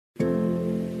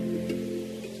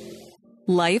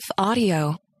Life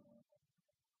Audio.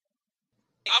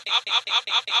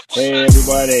 Hey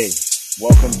everybody,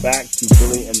 welcome back to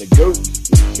Billy and the Goat,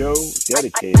 the show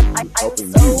dedicated to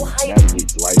helping you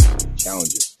navigate life's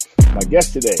challenges. My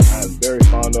guest today, I am very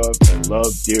fond of and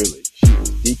love dearly. She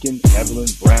is Deacon Evelyn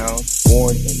Brown,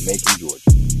 born in Macon,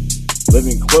 Georgia.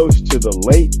 Living close to the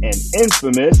late and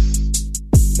infamous ...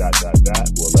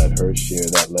 We'll let her share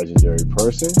that legendary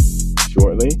person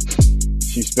shortly.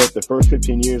 She spent the first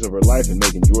 15 years of her life in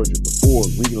Macon, Georgia before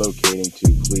relocating to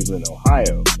Cleveland,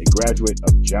 Ohio. A graduate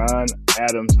of John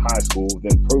Adams High School,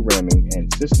 then Programming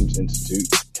and Systems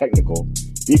Institute Technical,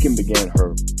 Deacon began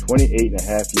her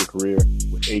 28-and-a-half-year career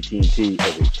with AT&T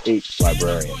as a tape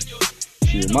librarian.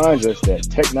 She reminds us that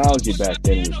technology back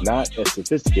then was not as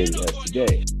sophisticated as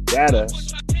today. Data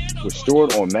was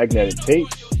stored on magnetic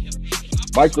tapes,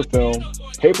 microfilm,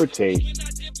 paper tape,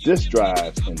 disk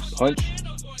drives, and punch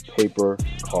paper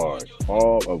cards,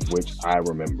 all of which I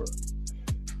remember.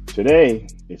 Today,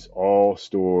 it's all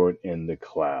stored in the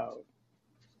cloud.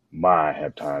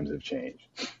 Have times have changed.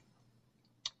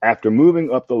 After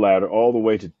moving up the ladder all the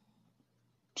way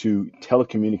to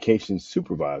telecommunications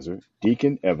supervisor,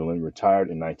 Deacon Evelyn retired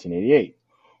in 1988.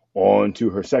 On to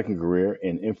her second career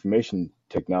in information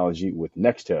technology with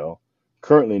Nextel,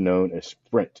 currently known as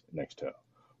Sprint Nextel,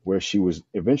 where she was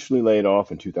eventually laid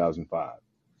off in 2005.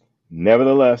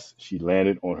 Nevertheless, she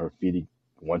landed on her feet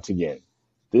once again,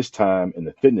 this time in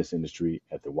the fitness industry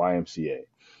at the YMCA.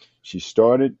 She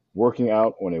started working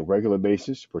out on a regular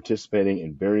basis, participating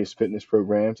in various fitness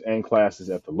programs and classes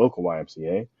at the local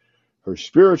YMCA. Her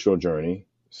spiritual journey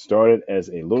started as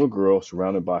a little girl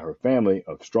surrounded by her family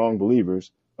of strong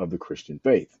believers of the Christian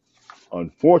faith.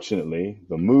 Unfortunately,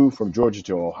 the move from Georgia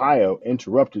to Ohio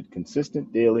interrupted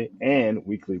consistent daily and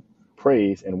weekly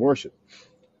praise and worship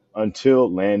until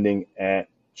landing at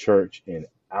church in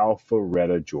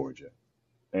Alpharetta, Georgia.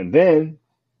 And then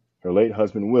her late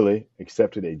husband, Willie,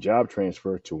 accepted a job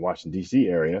transfer to Washington, D.C.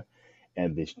 area,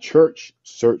 and the church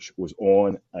search was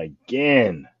on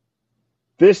again.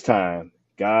 This time,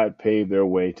 God paved their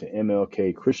way to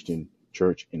MLK Christian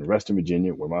Church in Reston,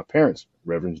 Virginia, where my parents,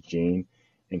 Reverends Gene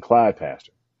and Clyde,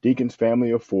 pastor. Deacon's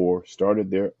family of four started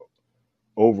there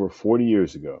over 40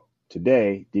 years ago.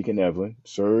 Today, Deacon Evelyn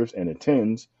serves and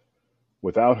attends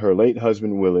without her late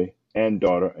husband, Willie, and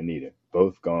daughter, Anita,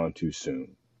 both gone too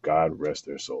soon. God rest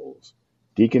their souls.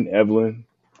 Deacon Evelyn,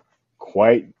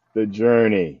 quite the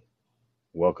journey.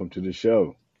 Welcome to the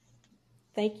show.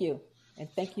 Thank you, and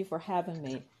thank you for having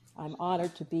me. I'm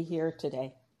honored to be here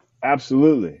today.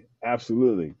 Absolutely.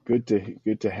 Good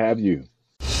to have you.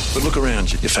 But look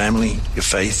around you. Your family, your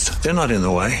faith, they're not in the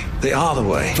way. They are the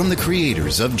way. From the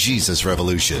creators of Jesus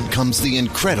Revolution comes the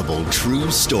incredible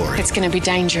true story. It's going to be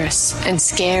dangerous and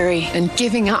scary, and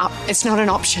giving up, it's not an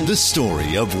option. The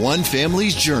story of one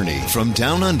family's journey from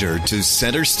down under to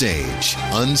center stage.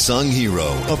 Unsung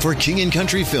Hero, a For King and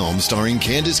Country film starring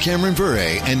Candace Cameron Bure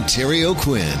and Terry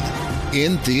O'Quinn.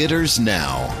 In theaters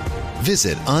now.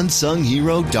 Visit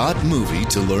unsunghero.movie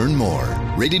to learn more.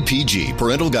 Rated PG.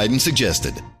 Parental guidance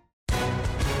suggested.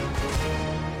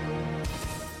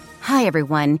 Hi,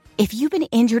 everyone. If you've been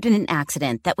injured in an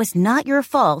accident that was not your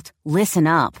fault, listen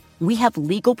up. We have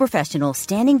legal professionals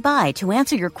standing by to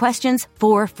answer your questions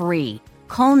for free.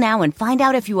 Call now and find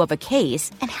out if you have a case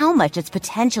and how much it's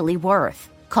potentially worth.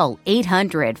 Call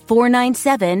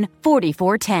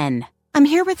 800-497-4410. I'm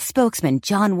here with spokesman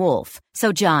John Wolf.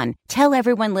 So, John, tell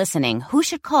everyone listening who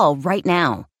should call right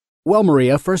now. Well,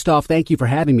 Maria, first off, thank you for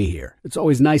having me here. It's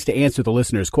always nice to answer the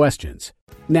listeners' questions.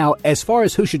 Now, as far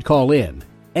as who should call in,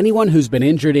 anyone who's been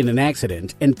injured in an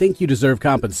accident and think you deserve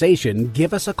compensation,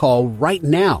 give us a call right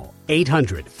now.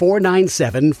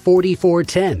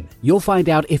 800-497-4410. You'll find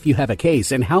out if you have a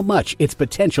case and how much it's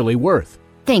potentially worth.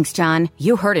 Thanks, John.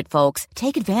 You heard it, folks.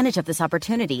 Take advantage of this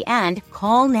opportunity and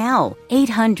call now.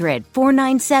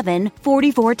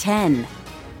 800-497-4410.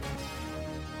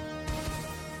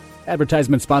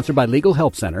 Advertisement sponsored by Legal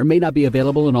Help Center. May not be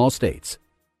available in all states.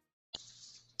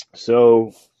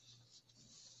 So,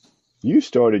 you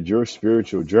started your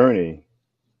spiritual journey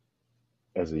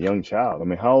as a young child. I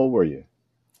mean, how old were you?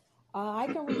 I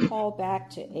can recall back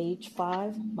to age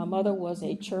 5. My mother was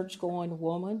a church-going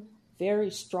woman, very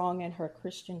strong in her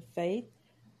Christian faith,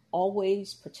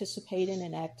 always participating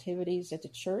in activities at the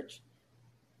church.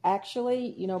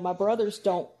 Actually, my brothers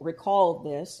don't recall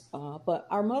this, but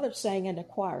our mother sang in the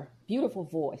choir. Beautiful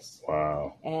voice.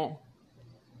 Wow. And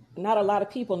not a lot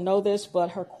of people know this, but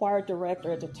her choir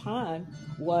director at the time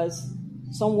was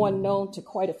someone known to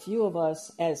quite a few of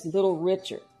us as Little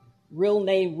Richard, real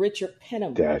name Richard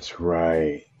Penniman. That's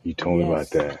right. You told me about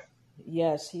that.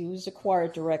 Yes, he was a choir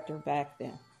director back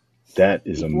then. That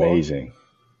is before, amazing.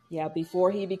 yeah,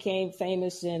 before he became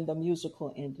famous in the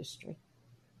musical industry.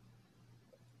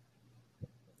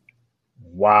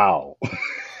 Wow.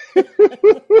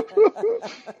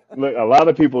 Look, a lot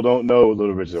of people don't know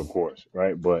Little Richard, of course,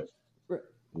 right? But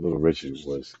Little Richard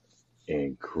was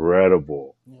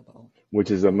incredible,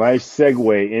 which is a nice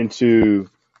segue into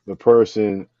the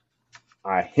person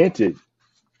I hinted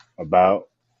about.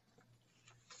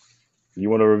 You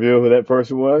want to reveal who that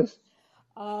person was?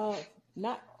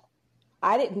 Not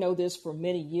I didn't know this for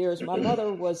many years. My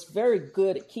mother was very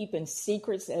good at keeping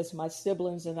secrets, as my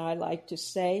siblings and I like to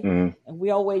say. Mm-hmm. And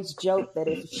we always joke that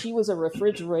if she was a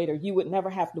refrigerator, you would never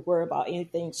have to worry about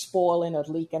anything spoiling or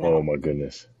leaking Oh out. my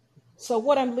goodness. So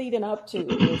what I'm leading up to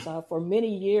is for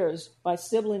many years, my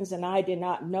siblings and I did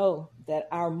not know that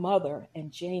our mother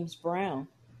and James Brown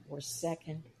were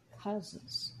second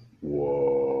cousins.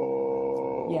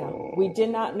 Whoa. Yeah, we did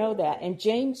not know that. And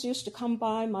James used to come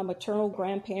by my maternal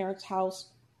grandparents' house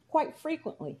quite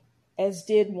frequently, as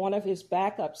did one of his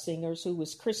backup singers, who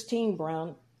was Christine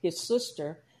Brown, his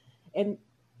sister. And,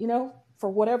 for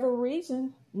whatever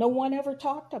reason, no one ever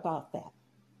talked about that.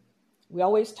 We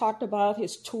always talked about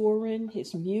his touring,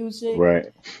 his music,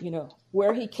 right?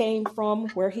 Where he came from,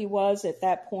 where he was at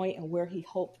that point, and where he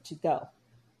hoped to go.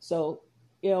 So,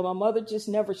 my mother just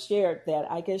never shared that.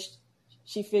 I guess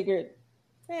she figured,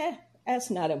 that's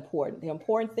not important. The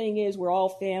important thing is we're all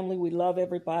family. We love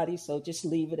everybody. So just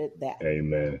leave it at that.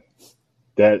 Amen.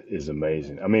 That is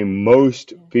amazing. I mean,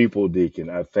 most people, Deacon,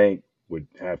 I think would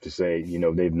have to say,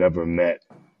 they've never met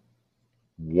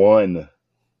one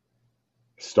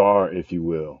star, if you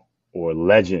will, or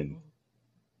legend.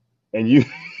 And you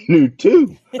knew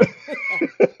two.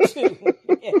 Two,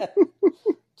 yeah.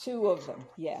 Two of them,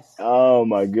 yes. Oh,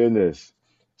 my goodness.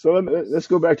 So let's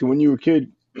go back to when you were a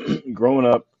kid growing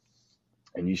up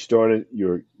and you started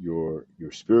your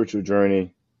spiritual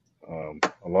journey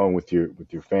along with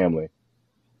your family.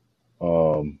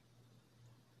 I'm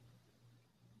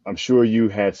sure you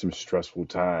had some stressful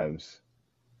times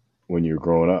when you were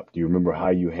growing up. Do you remember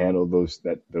how you handled those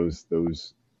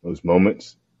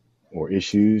moments or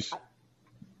issues?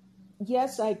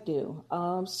 Yes, I do.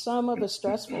 Some of the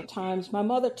stressful times, my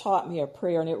mother taught me a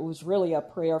prayer, and it was really a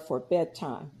prayer for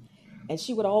bedtime. And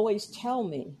she would always tell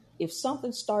me, if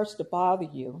something starts to bother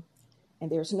you and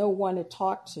there's no one to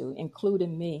talk to,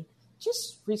 including me,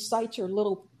 just recite your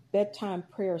little bedtime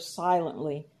prayer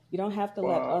silently. You don't have to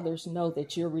let others know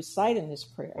that you're reciting this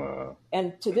prayer. Wow.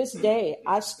 And to this day,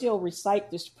 I still recite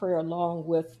this prayer along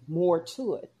with more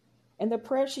to it. And the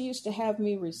prayer she used to have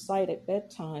me recite at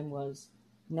bedtime was,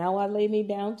 "Now I lay me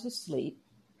down to sleep.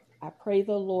 I pray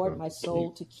the Lord my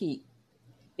soul to keep.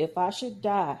 If I should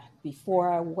die before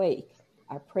I wake,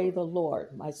 I pray the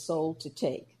Lord my soul to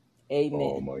take.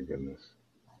 Amen." Oh, my goodness.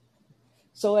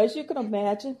 So as you can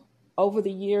imagine, over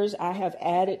the years, I have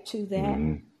added to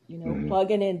that,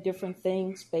 plugging in different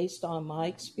things based on my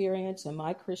experience and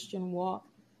my Christian walk.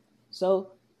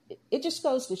 So it just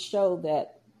goes to show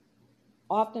that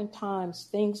oftentimes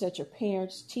things that your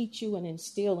parents teach you and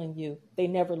instill in you, they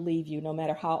never leave you, no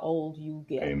matter how old you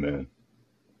get. Amen.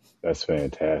 That's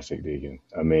fantastic, Deacon.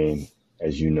 I mean,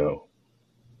 as you know,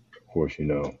 of course,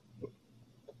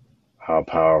 how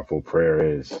powerful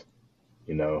prayer is,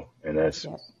 and that's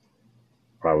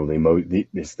probably it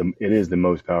is the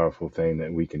most powerful thing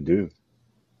that we can do,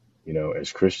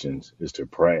 as Christians, is to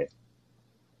pray.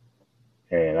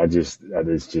 And that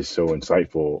is just so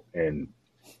insightful, and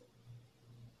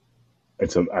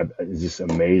it's just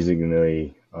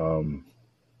amazingly,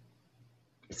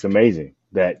 it's amazing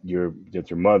that your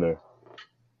mother,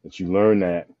 that you learn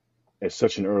that at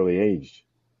such an early age,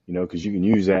 because you can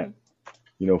use that,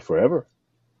 forever,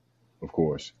 of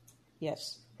course.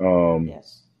 Yes.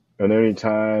 Yes. Are there any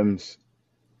times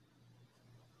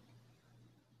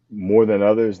more than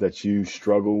others that you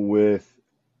struggle with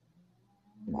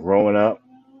growing up,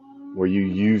 where you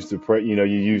use you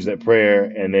use that prayer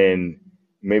and then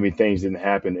maybe things didn't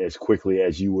happen as quickly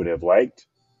as you would have liked?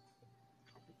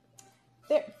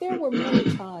 There were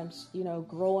many times,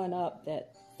 growing up,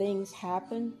 that things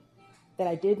happened that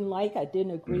I didn't like, I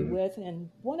didn't agree with. And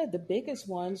one of the biggest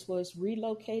ones was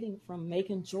relocating from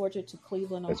Macon, Georgia to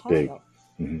Cleveland, That's Ohio.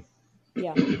 Big. Mm-hmm.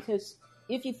 Yeah, because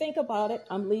if you think about it,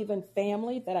 I'm leaving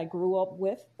family that I grew up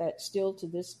with that still to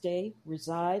this day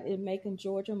reside in Macon,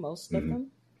 Georgia, most of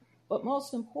them. But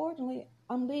most importantly,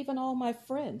 I'm leaving all my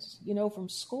friends, from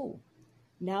school.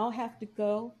 Now I have to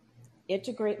go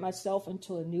integrate myself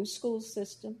into a new school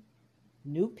system,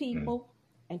 new people,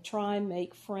 and try and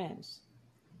make friends.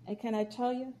 And can I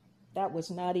tell you, that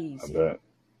was not easy. I bet.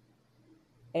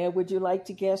 And would you like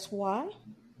to guess why?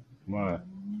 My.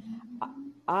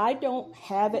 I don't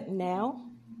have it now.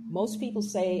 Most people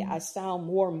say I sound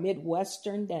more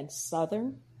Midwestern than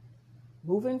Southern.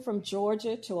 Moving from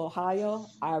Georgia to Ohio,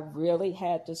 I really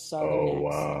had the Southern Oh, accent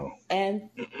wow. and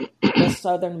the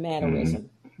Southern Mm-hmm. mannerism,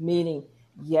 meaning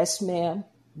yes, ma'am,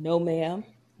 no, ma'am,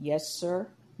 yes, sir,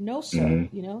 no, sir.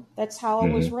 Mm-hmm. That's how I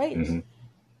was Mm-hmm. raised.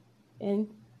 Mm-hmm. And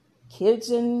kids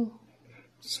in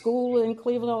school in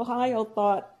Cleveland, Ohio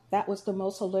thought that was the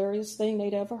most hilarious thing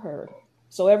they'd ever heard.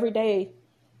 So every day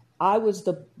I was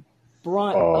the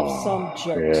brunt of some Oh,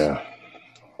 jokes yeah.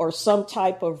 or some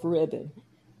type of ribbon.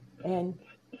 And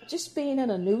just being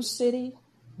in a new city,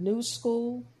 new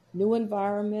school, new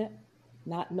environment,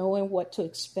 not knowing what to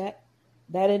expect,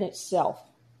 that in itself,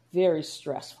 very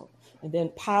stressful. And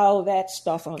then pile that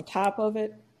stuff on top of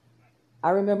it.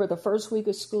 I remember the first week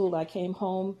of school, I came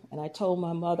home and I told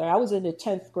my mother, I was in the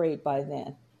 10th grade by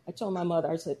then. I told my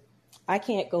mother, I said, I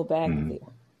can't go back Mm-hmm. there.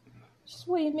 She said,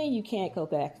 what do you mean you can't go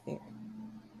back there?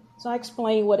 So I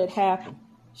explained what had happened.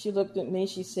 She looked at me,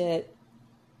 she said,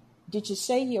 did you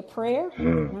say your prayer?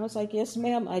 And I was like, yes,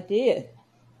 ma'am, I did.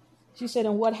 She said,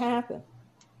 and what happened?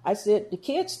 I said, the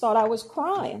kids thought I was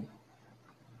crying.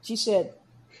 She said,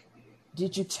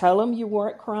 did you tell them you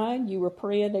weren't crying? You were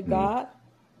praying to Mm-hmm. God?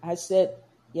 I said,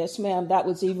 yes, ma'am, that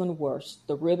was even worse.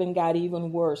 The ribbon got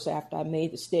even worse after I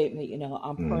made the statement,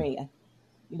 I'm Mm-hmm. praying,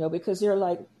 because they're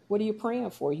like, what are you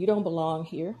praying for? You don't belong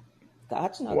here.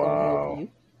 God's not going to help Wow. you.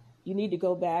 You need to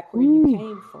go back where you Woo.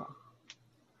 came from.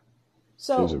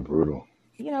 Kids are So, brutal.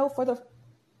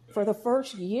 for the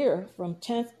first year, from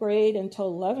 10th grade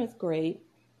until 11th grade,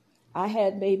 I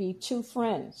had maybe two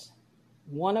friends,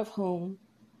 one of whom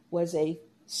was a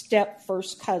step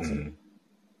first cousin. Mm-hmm.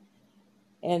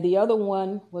 And the other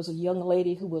one was a young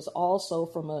lady who was also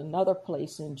from another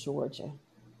place in Georgia.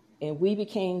 And we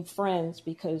became friends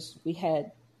because we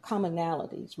had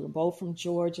commonalities. We were both from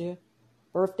Georgia.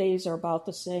 Birthdays are about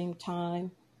the same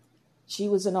time. She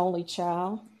was an only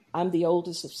child. I'm the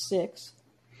oldest of six.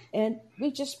 And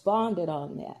we just bonded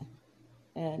on that.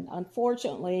 And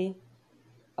unfortunately,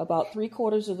 about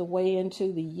 3/4 of the way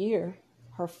into the year,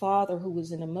 her father, who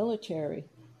was in the military,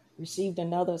 received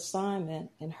another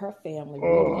assignment and her family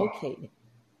relocated.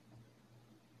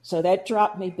 So that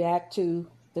dropped me back to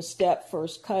the step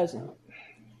first cousin.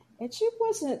 And she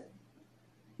wasn't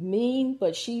mean,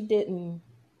 but she didn't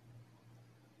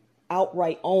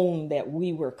outright own that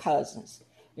we were cousins.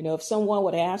 If someone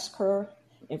would ask her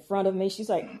in front of me, she's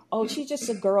like, oh, she's just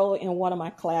a girl in one of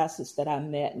my classes that I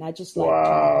met, and I just like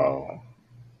talking with her. Wow.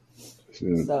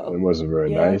 It So, wasn't very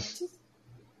yeah, nice.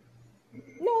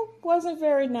 no, wasn't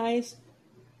very nice.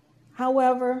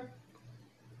 However,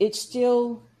 it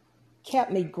still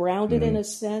kept me grounded in Mm-hmm. a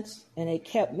sense, and it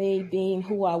kept me being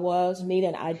who I was,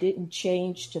 meaning I didn't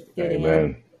change to fit in.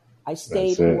 Amen. I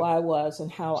stayed That's who it. I was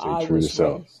and how Stay I true to was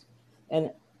self. raised.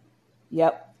 And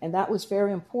yep, and that was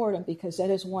very important because that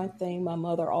is one thing my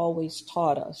mother always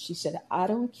taught us. She said, I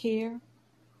don't care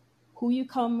who you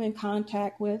come in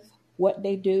contact with, what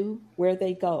they do, where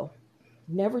they go.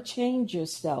 Never change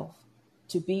yourself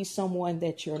to be someone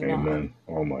that you're not. Amen.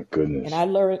 Oh my goodness. And I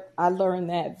learned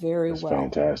that very That's well.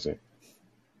 fantastic.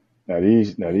 Now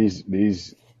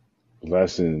these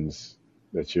lessons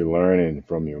that you're learning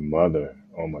from your mother,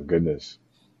 oh my goodness,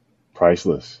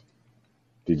 priceless.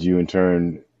 Did you in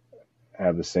turn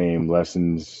have the same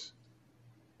lessons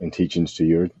and teachings to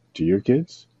your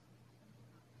kids?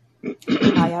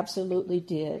 I absolutely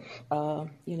did.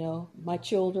 My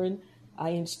children, I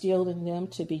instilled in them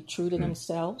to be true to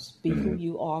themselves, be who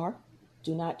you are.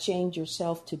 Do not change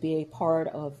yourself to be a part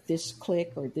of this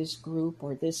clique or this group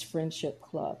or this friendship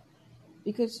club.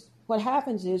 Because what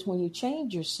happens is when you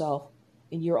change yourself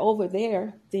and you're over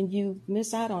there, then you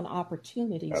miss out on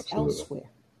opportunities Absolutely.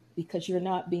 elsewhere because you're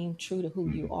not being true to who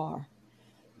you are.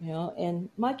 And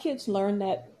my kids learned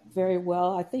that very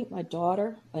well. I think my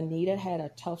daughter, Anita, had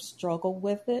a tough struggle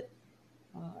with it.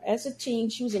 As a teen,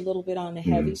 she was a little bit on the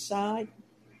heavy side.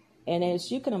 And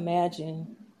as you can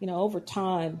imagine, over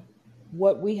time,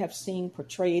 what we have seen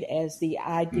portrayed as the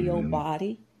ideal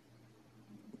body,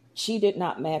 she did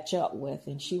not match up with.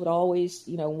 And she would always,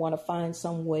 want to find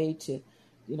some way to,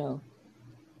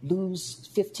 lose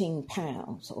 15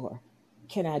 pounds or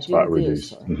can I do Spot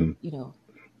this? reduce. Or,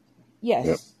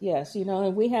 yes,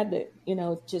 and we had to,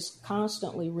 just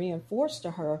constantly reinforce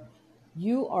to her,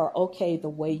 you are okay the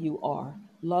way you are.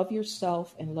 Love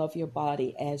yourself and love your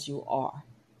body as you are.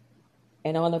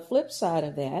 And on the flip side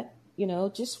of that,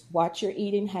 just watch your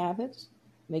eating habits,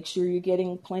 make sure you're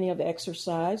getting plenty of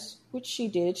exercise, which she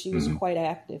did. She was quite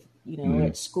active,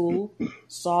 at school,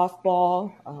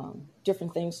 softball,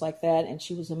 different things like that. And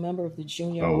she was a member of the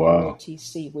junior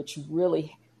ROTC, which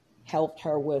really helped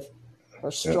her with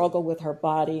her struggle with her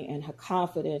body and her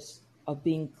confidence of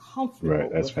being comfortable.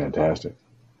 Right. That's with her fantastic.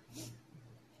 body.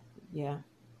 Yeah.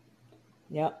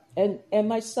 Yeah. And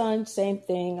my son, same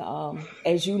thing,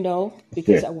 as you know,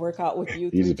 because I work out with you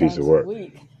He's 3 a piece times of a work.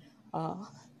 week.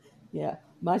 Yeah.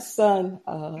 My son,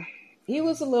 he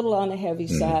was a little on the heavy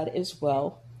side as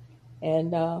well.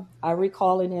 And I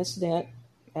recall an incident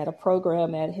at a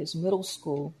program at his middle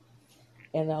school.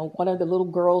 And one of the little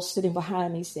girls sitting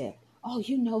behind me said, "Oh,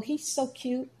 he's so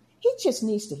cute. He just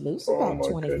needs to lose about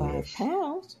 25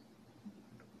 pounds."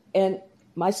 And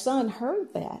my son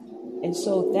heard that. And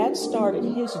so that started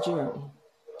his journey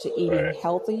to eating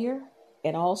healthier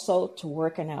and also to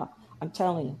working out. I'm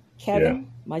telling you,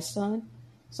 Kevin, my son,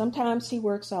 sometimes he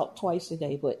works out twice a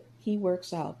day, but he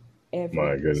works out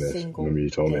every single Remember you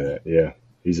told me day. that. Yeah.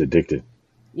 He's addicted.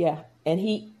 Yeah. And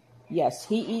he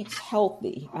eats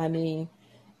healthy. I mean,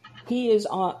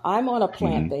 I'm on a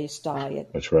plant-based diet.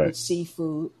 That's right. With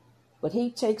seafood, but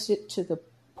he takes it to the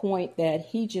point that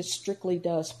he just strictly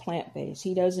does plant-based.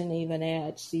 He doesn't even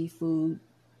add seafood,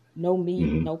 no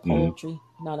meat, no poultry,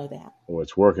 none of that. Well,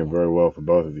 it's working very well for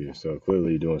both of you. So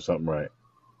clearly you're doing something right.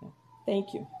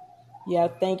 Thank you. Yeah,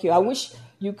 thank you. I wish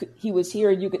he was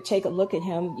here and you could take a look at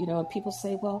him, and people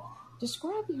say, "Well,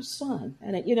 describe your son."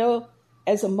 And,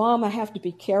 as a mom, I have to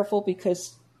be careful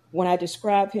because when I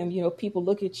describe him, people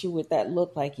look at you with that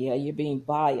look like, yeah, you're being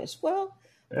biased. Well,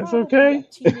 that's okay.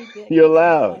 You're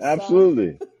allowed.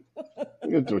 Absolutely.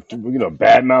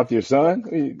 Badmouth your son?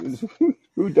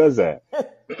 Who does that?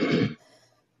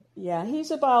 Yeah,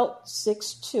 he's about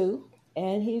 6'2",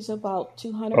 and he's about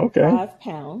 205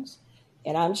 pounds.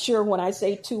 And I'm sure when I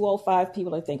say 205,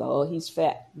 people are thinking, "Oh, he's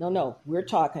fat." No, we're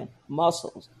talking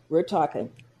muscles. We're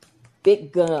talking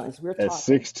big guns. We're at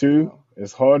talking 6'2",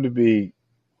 it's hard to be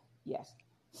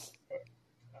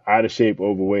out of shape,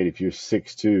 overweight if you're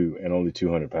 6'2" and only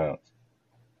 200 pounds.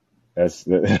 I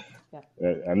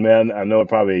know it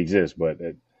probably exists, but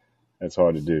that's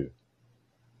hard to do.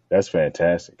 That's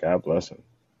fantastic. God bless him.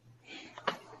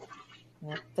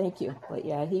 Yeah, thank you. But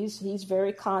yeah, he's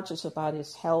very conscious about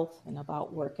his health and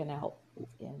about working out.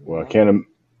 And, well, I can't.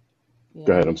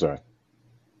 Go ahead. I'm sorry.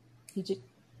 He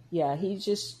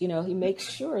just he makes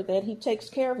sure that he takes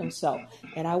care of himself.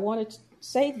 And I wanted to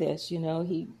say this,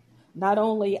 he not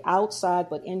only outside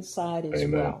but inside as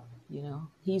well.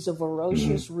 He's a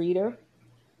voracious reader.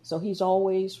 So he's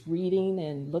always reading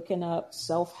and looking up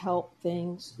self-help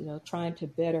things, trying to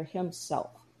better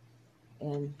himself.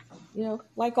 And,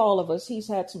 like all of us, he's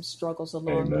had some struggles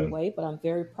along the way, but I'm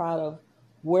very proud of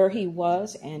where he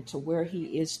was and to where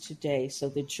he is today. So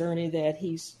the journey that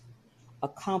he's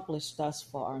accomplished thus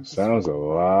far. Sounds a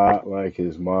lot like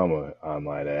his mama, I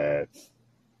might add.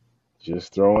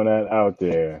 Just throwing that out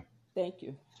there. Thank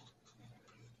you.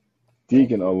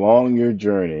 Deacon, along your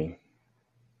journey,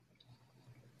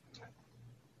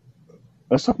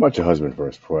 let's talk about your husband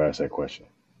first before I ask that question.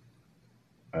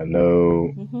 I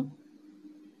know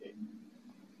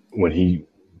when he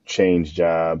changed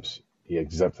jobs, he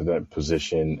accepted that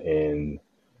position in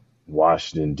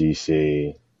Washington,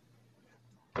 D.C.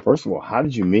 First of all, how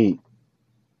did you meet?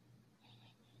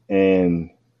 And,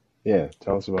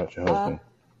 tell us about your husband.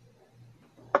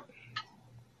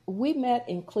 We met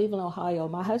in Cleveland, Ohio.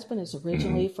 My husband is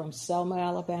originally from Selma,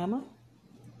 Alabama,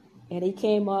 and he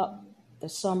came up the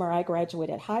summer I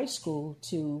graduated high school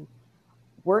to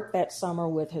work that summer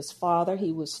with his father.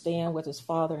 He was staying with his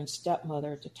father and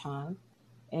stepmother at the time,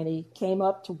 and he came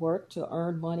up to work to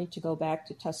earn money to go back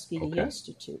to Tuskegee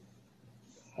Institute.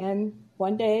 And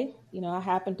one day, I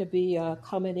happened to be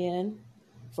coming in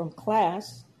from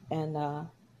class, and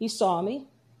he saw me.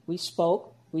 We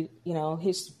spoke.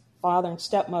 His father and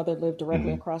stepmother lived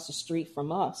directly across the street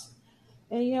from us.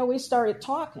 And, we started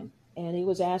talking. And he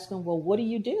was asking, "Well, what do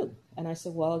you do?" And I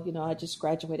said, "Well, I just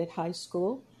graduated high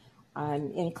school.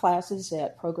 I'm in classes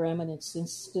at Programming and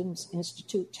Systems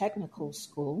Institute Technical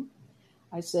School."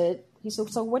 He said,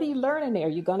 "So what are you learning there?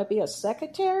 You going to be a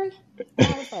secretary?" And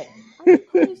I was like, "Are you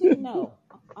crazy? No,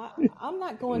 I'm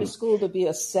not going to school to be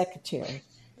a secretary.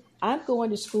 I'm going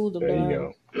to school to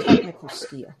learn technical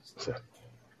skills."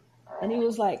 And he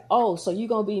was like, "Oh, so you're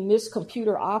going to be Miss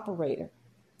Computer Operator?"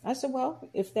 I said, "Well,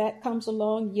 if that comes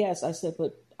along, yes." I said,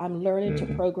 "But I'm learning to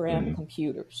program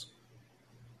computers."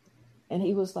 And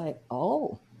he was like,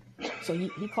 "Oh." So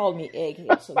he called me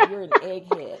egghead. "So you're an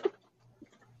egghead."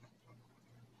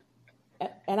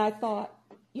 And I thought,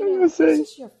 this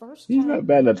is your first time. He's not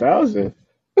batting 1,000.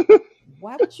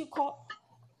 why would you call?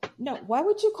 No, why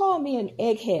would you call me an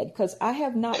egghead? Because I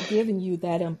have not given you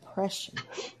that impression.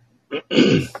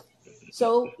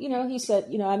 So, he said,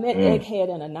 I meant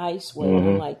egghead in a nice way. And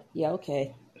I'm like, yeah,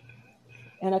 okay.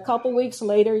 And a couple weeks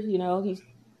later, he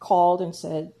called and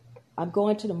said, I'm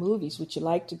going to the movies. Would you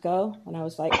like to go? And I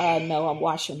was like, no, I'm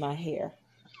washing my hair.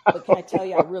 But can I tell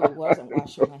you, I really wasn't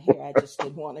washing my hair. I just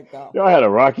didn't want to go. Y'all had a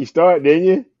rocky start, didn't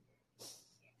you?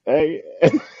 Hey.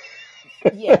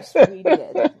 Yes, we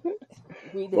did.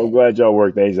 Well, I'm glad y'all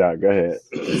worked things out. Go ahead.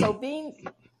 So being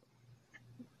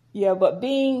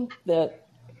the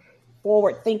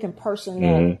forward-thinking person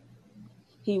that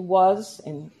he was,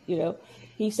 and,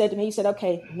 he said to me,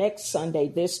 okay, next Sunday,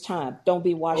 this time, don't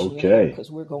be washing your hair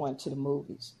because we're going to the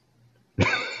movies.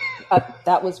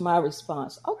 That was my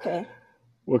response. Okay.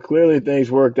 Well, clearly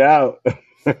things worked out.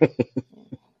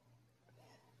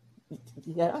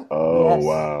 Yeah. Oh, yes.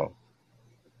 wow.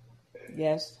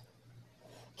 Yes.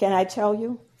 Can I tell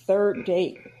you? Third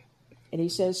date. And he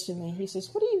says to me,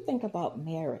 what do you think about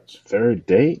marriage? Third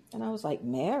date? And I was like,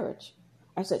 marriage?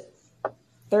 I said,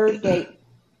 third date.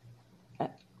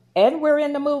 And we're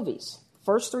in the movies.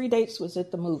 First 3 dates was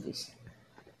at the movies.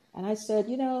 And I said,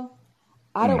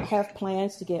 I don't have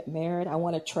plans to get married. I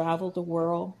want to travel the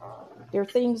world. There are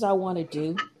things I want to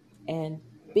do. And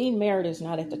being married is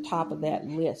not at the top of that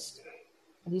list.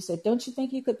 And he said, don't you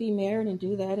think you could be married and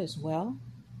do that as well?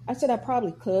 I said, I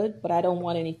probably could, but I don't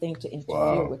want anything to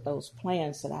interfere with those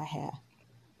plans that I have.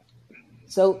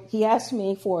 So he asked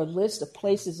me for a list of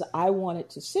places I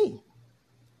wanted to see.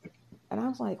 And I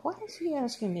was like, why is he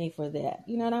asking me for that?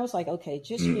 And I was like, okay,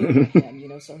 just humor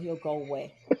him, so he'll go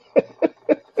away.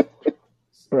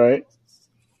 Right.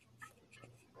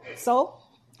 So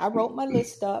I wrote my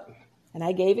list up and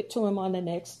I gave it to him on the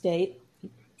next date. He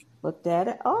looked at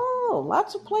it. Oh,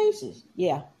 lots of places.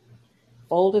 Yeah.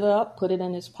 Folded it up, put it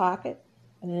in his pocket.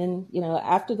 And then,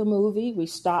 after the movie, we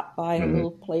stopped by a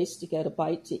little place to get a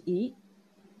bite to eat.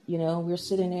 We were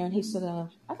sitting there and he said, I'd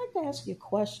like to ask you a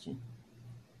question.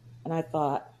 And I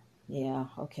thought, yeah,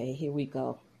 okay, here we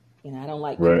go. I don't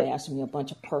like people asking me a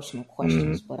bunch of personal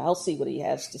questions, but I'll see what he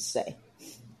has to say.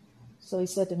 So he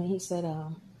said to me,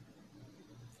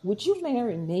 would you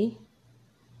marry me?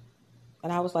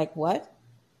 And I was like, what?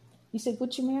 He said,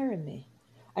 would you marry me?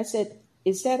 I said,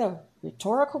 is that a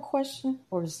rhetorical question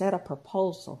or is that a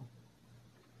proposal?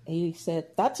 And he said,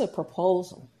 that's a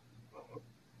proposal.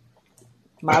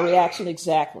 My reaction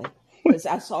exactly. Because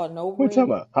I saw no What are you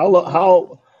talking about?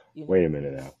 How wait a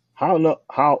minute now.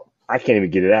 How I can't even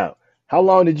get it out. How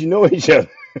long did you know each other?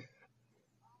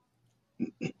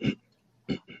 Okay.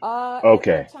 At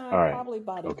that time, All right. probably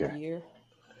about a year.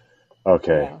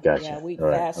 Okay, Yeah, gotcha. Yeah, we all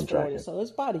right. fast forwarded, so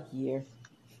it's about a year.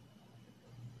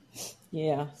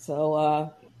 Yeah,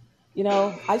 so,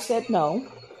 I said no.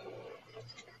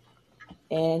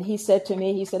 And he said to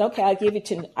me, okay, I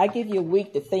give you a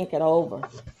week to think it over.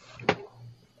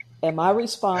 And my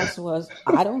response was,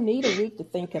 I don't need a week to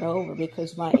think it over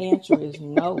because my answer is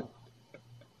no.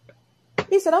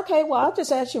 He said, okay, well, I'll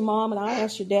just ask your mom and I'll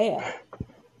ask your dad.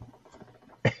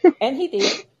 And he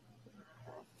did.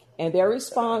 And their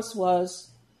response was,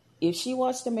 if she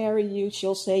wants to marry you,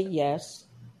 she'll say yes.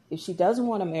 If she doesn't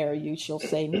want to marry you, she'll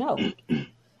say no.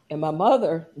 And my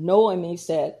mother, knowing me,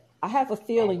 said, I have a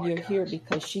feeling you're here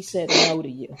because she said no to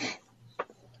you.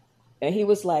 And he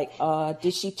was like,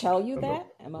 did she tell you that?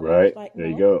 And my mother was like, no,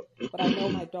 there you go. But I know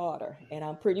my daughter, and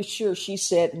I'm pretty sure she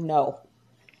said no.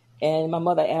 And my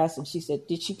mother asked him, she said,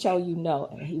 did she tell you no?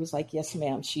 And he was like, yes,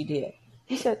 ma'am, she did.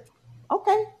 He said,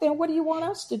 okay, then what do you want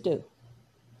us to do?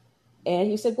 And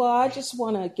he said, well, I just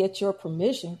want to get your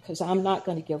permission because I'm not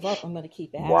going to give up. I'm going to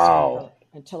keep asking her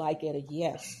until I get a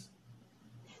yes.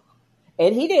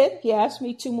 And he did. He asked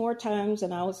me 2 more times,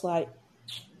 and I was like,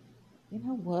 you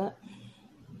know what?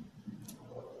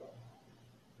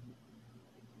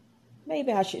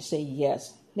 Maybe I should say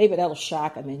yes. Maybe that'll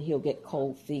shock him and he'll get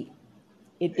cold feet.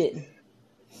 It didn't.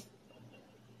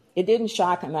 It didn't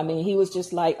shock him. I mean, he was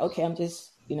just like, okay, I'm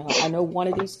just, I know one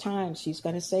of these times she's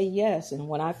going to say yes. And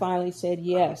when I finally said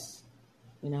yes,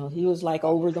 he was like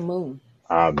over the moon.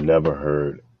 I've never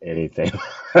heard anything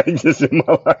like this in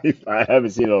my life. I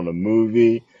haven't seen it on a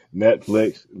movie,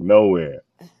 Netflix, nowhere.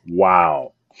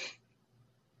 Wow.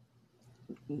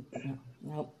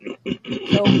 Nope.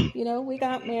 So, we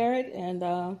got married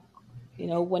and,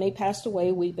 when he passed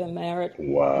away, we've been married a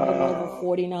little over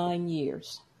 49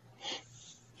 years.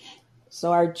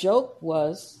 So our joke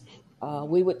was,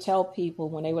 we would tell people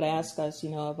when they would ask us,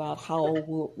 about how old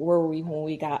were we when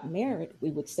we got married,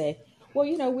 we would say, well,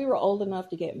 we were old enough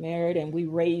to get married and we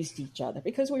raised each other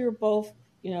because we were both,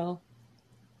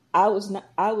 I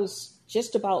was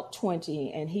just about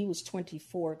 20 and he was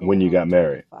 24 when going you on got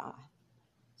married. 25.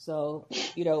 So,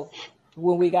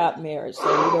 when we got married.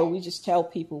 So, we just tell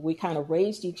people we kind of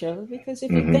raised each other because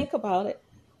if you think about it,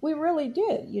 we really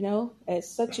did, at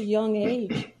such a young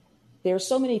age. There are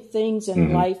so many things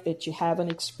in life that you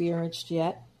haven't experienced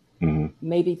yet.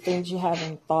 Maybe things you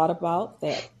haven't thought about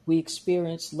that we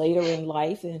experienced later in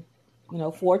life. And,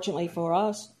 fortunately for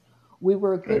us, we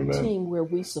were a good Amen. team where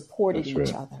we supported That's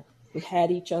each right. other. We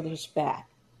had each other's back.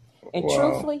 And Wow.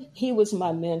 truthfully, he was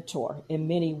my mentor in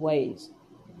many ways.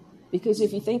 Because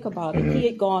if you think about it, he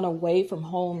had gone away from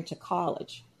home to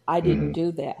college. I didn't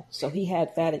do that. So he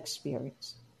had that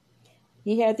experience.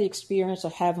 He had the experience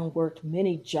of having worked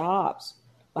many jobs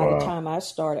by the time I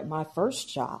started my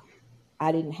first job.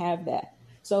 I didn't have that.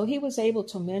 So he was able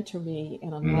to mentor me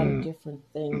in a lot of different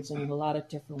things and in a lot of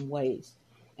different ways.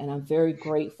 And I'm very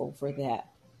grateful for that.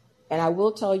 And I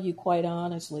will tell you quite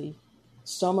honestly,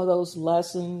 some of those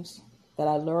lessons that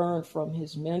I learned from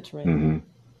his mentoring,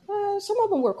 some of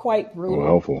them were quite brutal.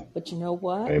 Helpful. But you know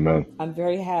what? Amen. I'm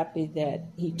very happy that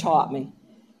he taught me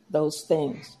those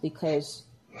things because,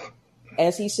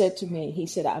 as he said to me, he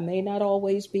said, I may not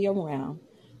always be around.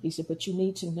 He said, but you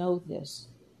need to know this.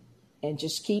 And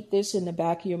just keep this in the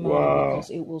back of your mind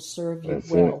because it will serve you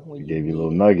well when he you gave you need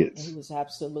little it. nuggets. And he was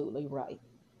absolutely right.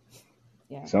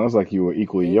 Yeah. Sounds like you were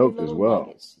equally Gave you yoked as little well.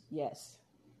 nuggets. Yes.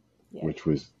 Yeah. Which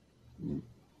was...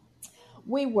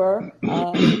 We were.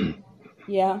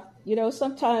 Yeah.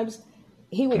 Sometimes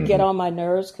he would get on my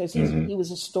nerves because he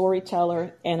was a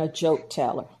storyteller and a joke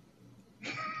teller.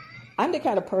 I'm the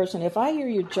kind of person, if I hear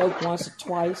your joke once or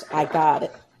twice, I got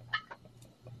it.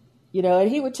 And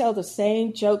he would tell the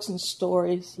same jokes and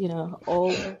stories,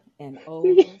 over and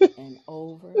over and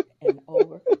over and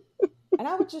over. And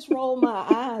I would just roll my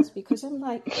eyes because I'm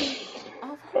like,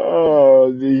 I've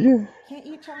heard that. Can't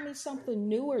you tell me something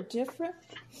new or different?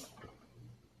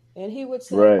 And he would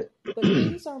say, right. But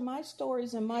these are my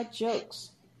stories and my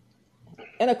jokes.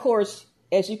 And of course,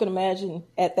 as you can imagine,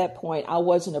 at that point, I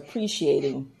wasn't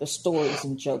appreciating the stories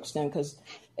and jokes then because,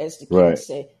 as the kids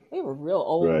say, they were real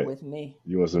old with me.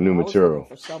 You want some new I material. was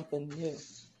looking for something new.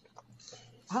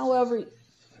 However,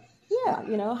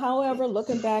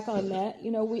 looking back on that,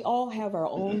 we all have our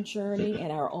own journey and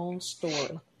our own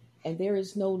story. And there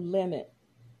is no limit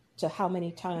to how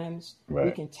many times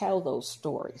we can tell those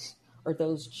stories or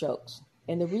those jokes.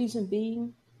 And the reason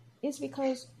being is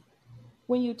because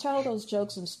when you tell those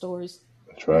jokes and stories,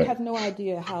 you have no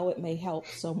idea how it may help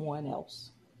someone else.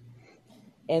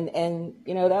 And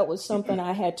that was something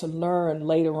I had to learn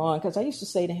later on because I used to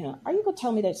say to him, are you going to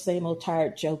tell me that same old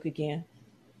tired joke again?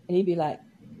 And he'd be like,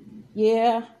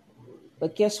 yeah,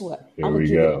 but guess what? I'm going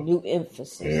to give it a new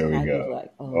emphasis. Here we and I'd go. be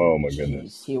like, oh my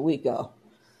goodness. Here we go.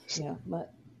 Yeah,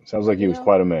 but sounds like he was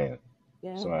quite a man.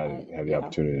 Yeah, so I had the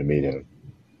opportunity to meet him.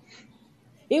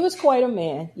 He was quite a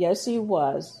man. Yes, he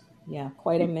was. Yeah,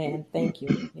 quite a man. Thank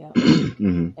you. Yeah.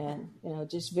 And,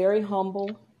 just very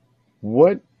humble.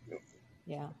 What?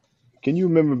 Yeah. Can you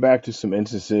remember back to some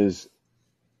instances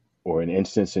or an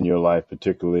instance in your life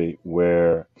particularly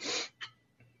where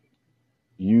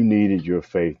you needed your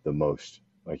faith the most?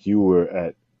 Like you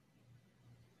were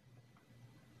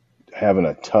having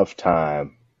a tough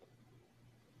time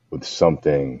with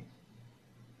something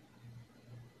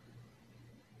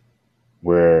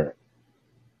where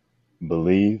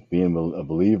being a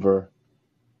believer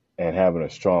and having a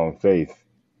strong faith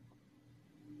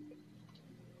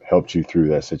helped you through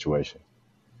that situation?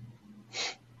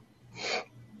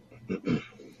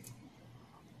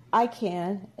 I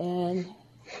can, and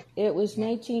it was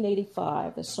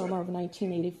 1985, the summer of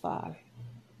 1985.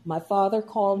 My father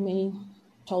called me,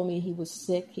 told me he was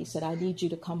sick. He said, I need you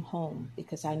to come home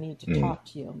because I need to talk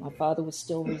to you. My father was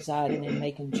still residing in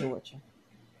Macon, Georgia.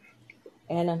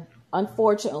 And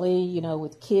unfortunately,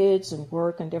 with kids and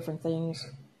work and different things,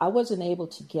 I wasn't able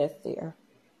to get there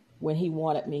when he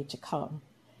wanted me to come.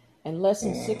 And less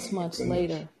than 6 months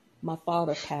later, my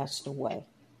father passed away.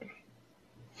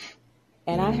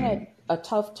 And I had a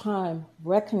tough time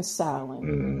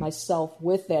reconciling myself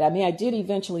with that. I mean, I did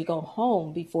eventually go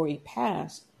home before he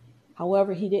passed.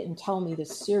 However, he didn't tell me the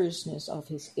seriousness of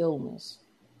his illness.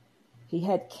 He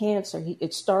had cancer.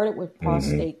 It started with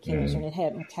prostate cancer, and it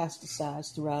had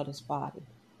metastasized throughout his body.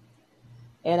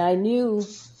 And I knew,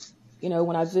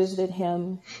 when I visited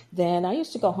him, then I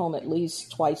used to go home at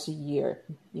least twice a year,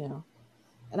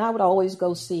 And I would always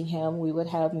go see him. We would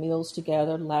have meals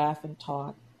together, laugh and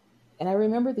talk. And I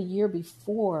remember the year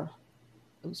before,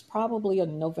 it was probably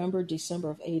in November,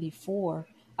 December of 84,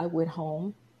 I went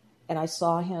home and I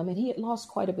saw him, and he had lost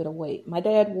quite a bit of weight. My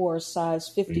dad wore a size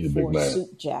He's a big 54 man.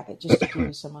 suit jacket, just to give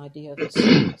you some idea of his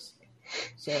size.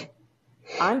 So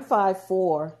I'm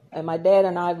 5'4", and my dad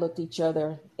and I looked each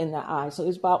other in the eye. So he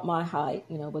was about my height,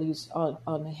 but he was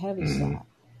on the heavy side.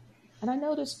 And I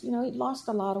noticed, he'd lost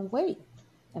a lot of weight.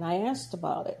 And I asked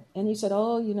about it. And he said,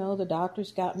 the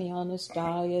doctor's got me on this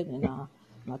diet, and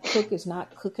my cook is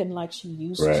not cooking like she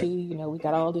used Right. to. We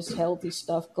got all this healthy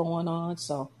stuff going on.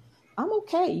 So I'm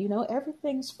okay.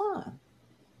 Everything's fine.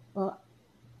 Well,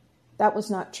 that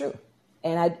was not true.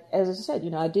 And as I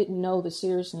said, I didn't know the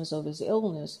seriousness of his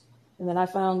illness. And then I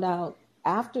found out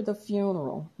after the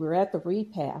funeral, we were at the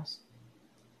repast,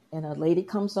 and a lady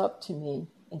comes up to me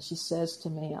and she says to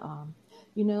me, I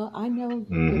know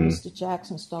you're Mr.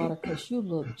 Jackson's daughter because you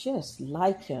look just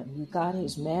like him. You got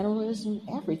his mannerism,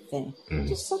 everything.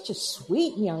 Just such a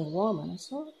sweet young woman. I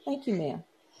said, oh, thank you, ma'am.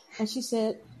 And she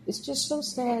said, it's just so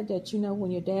sad that,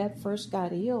 when your dad first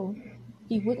got ill,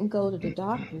 he wouldn't go to the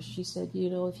doctors. She said,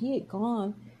 if he had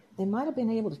gone, they might have been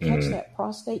able to catch that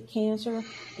prostate cancer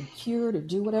and cure it or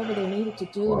do whatever they needed to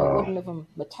do. Wow. And it wouldn't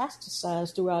have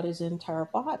metastasized throughout his entire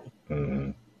body.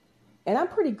 And I'm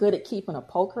pretty good at keeping a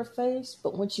poker face,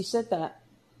 but when she said that,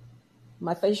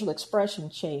 my facial expression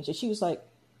changed. And she was like,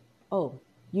 oh,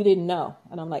 you didn't know?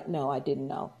 And I'm like, no, I didn't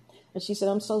know. And she said,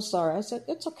 I'm so sorry. I said,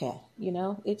 it's okay.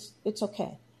 It's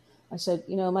okay. I said,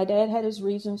 my dad had his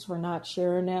reasons for not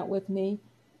sharing that with me.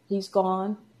 He's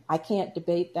gone. I can't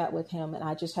debate that with him. And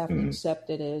I just have to accept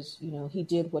it as, he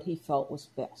did what he felt was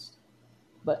best.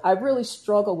 But I really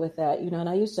struggle with that, and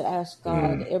I used to ask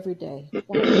God every day,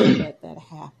 why did you let that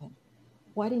happen?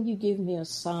 Why didn't you give me a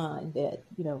sign that,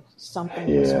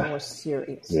 something was more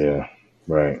serious? Yeah,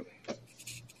 right.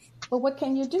 But what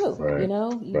can you do? Right.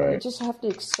 You just have to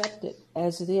accept it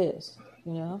as it is,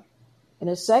 And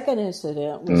the second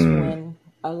incident was when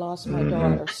I lost my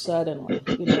daughter suddenly.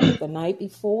 The night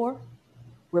before,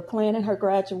 we're planning her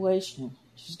graduation.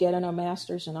 She's getting her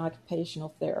master's in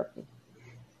occupational therapy.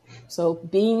 So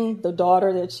being the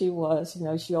daughter that she was,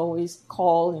 she always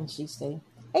called and she'd say,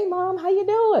 hey, Mom, how you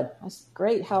doing? I said,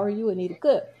 great. How are you, Anita?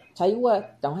 Good. Tell you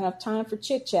what, don't have time for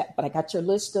chit-chat, but I got your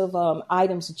list of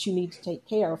items that you need to take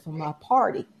care of for my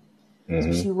party.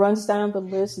 So she runs down the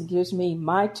list and gives me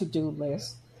my to-do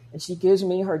list, and she gives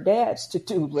me her dad's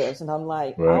to-do list. And I'm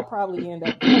like, I'll probably end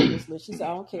up doing this list. She said,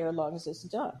 I don't care as long as it's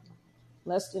done.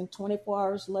 Less than 24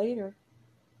 hours later,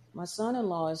 my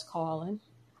son-in-law is calling.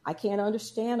 I can't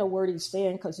understand a word he's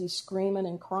saying because he's screaming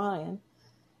and crying.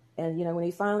 And, when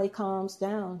he finally calms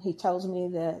down, he tells me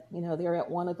that, they're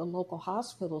at one of the local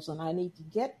hospitals and I need to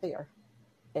get there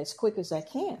as quick as I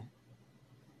can.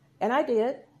 And I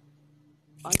did.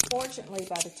 Unfortunately,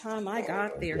 by the time I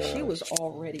got there, she was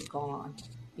already gone.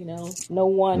 No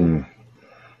one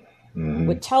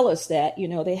would tell us that.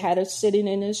 They had us sitting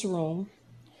in this room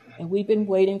and we've been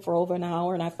waiting for over an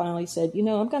hour. And I finally said,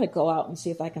 I'm going to go out and see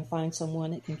if I can find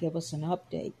someone that can give us an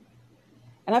update.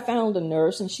 And I found a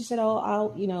nurse, and she said,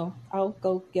 I'll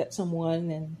go get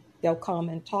someone, and they'll come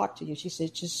and talk to you. She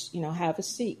said, just, have a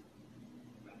seat.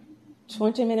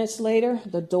 20 minutes later,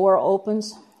 the door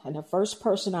opens, and the first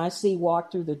person I see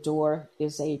walk through the door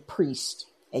is a priest,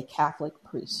 a Catholic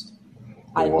priest.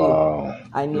 I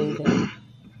knew him.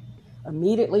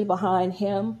 Immediately behind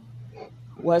him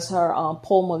was her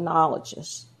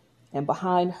pulmonologist, and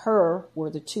behind her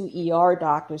were the two ER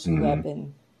doctors who had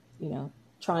been,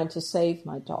 trying to save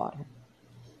my daughter.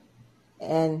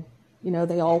 And,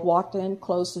 they all walked in,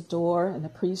 closed the door, and the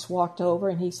priest walked over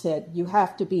and he said, you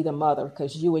have to be the mother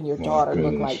because you and your daughter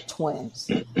look like twins.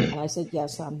 And I said,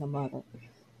 yes, I'm the mother.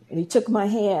 And he took my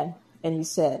hand and he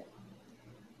said,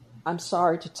 I'm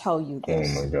sorry to tell you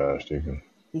this. Oh my gosh, Deacon.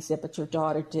 He said, but your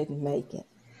daughter didn't make it.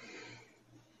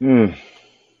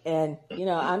 And,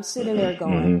 I'm sitting there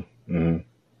going,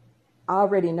 I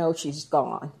already know she's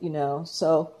gone,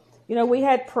 So, we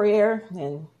had prayer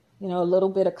and, a little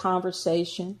bit of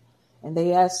conversation. And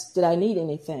they asked, did I need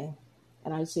anything?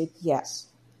 And I said, yes.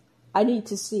 I need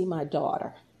to see my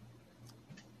daughter.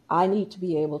 I need to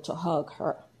be able to hug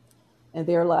her. And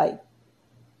they're like,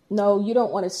 no, you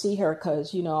don't want to see her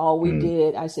because, all we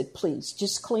did. I said, please,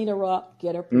 just clean her up,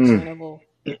 get her presentable.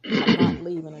 I'm not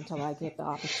leaving until I get the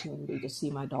opportunity to see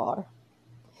my daughter.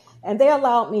 And they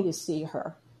allowed me to see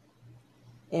her.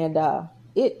 And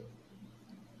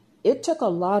it took a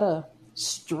lot of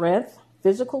strength,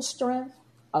 physical strength,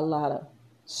 a lot of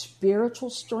spiritual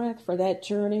strength for that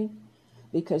journey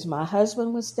because my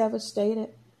husband was devastated.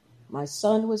 My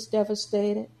son was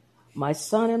devastated. My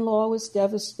son-in-law was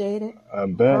devastated. I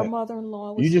bet. Her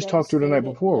mother-in-law was You just talked to her the night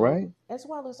before, right? As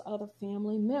well as other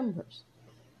family members.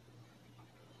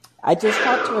 I just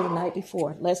talked to her the night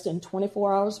before, less than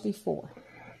 24 hours before.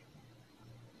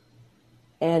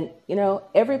 And,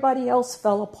 everybody else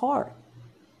fell apart.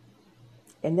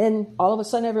 And then all of a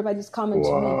sudden, everybody's coming to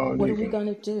me. What are we going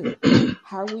to do?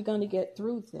 How are we going to get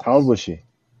through this? How old was she?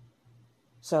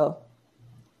 So.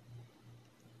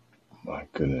 My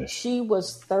goodness. She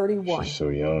was 31. She's so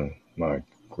young. My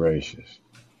gracious.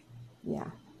 Yeah.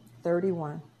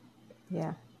 31.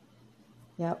 Yeah.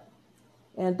 Yep.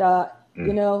 And,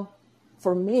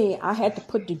 for me, I had to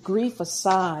put the grief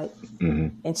aside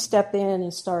and step in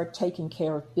and start taking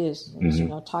care of business,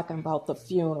 talking about the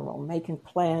funeral, making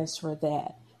plans for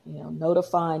that,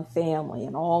 notifying family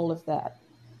and all of that.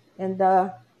 And,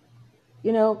 I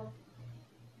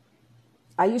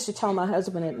used to tell my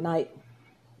husband at night,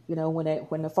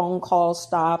 when the phone calls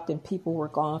stopped and people were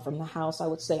gone from the house, I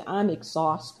would say, I'm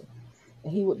exhausted.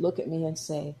 And he would look at me and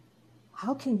say,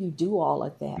 how can you do all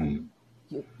of that?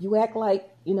 You act like,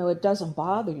 it doesn't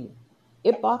bother you.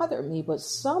 It bothered me, but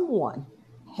someone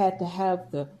had to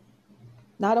have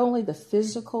not only the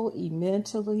physical,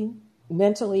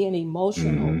 mentally and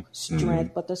emotional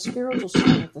strength, but the spiritual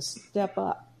strength to step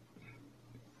up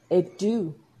and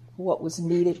do what was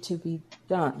needed to be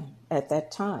done at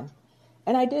that time.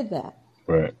 And I did that.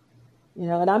 Right.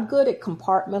 And I'm good at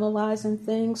compartmentalizing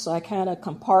things. So I kind of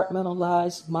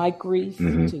compartmentalized my grief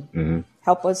to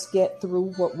help us get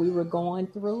through what we were going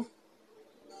through.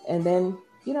 And then,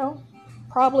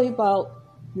 probably about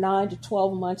 9 to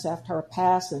 12 months after her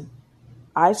passing,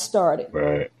 I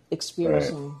started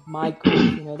experiencing my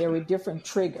grief. There were different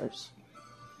triggers.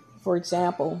 For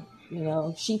example,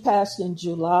 she passed in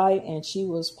July and she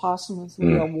was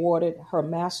posthumously awarded her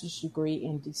master's degree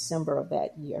in December of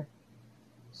that year.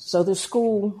 So the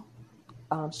school,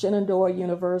 Shenandoah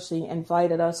University,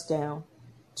 invited us down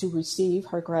to receive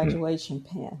her graduation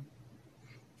pin,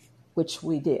 which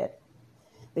we did.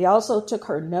 They also took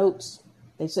her notes.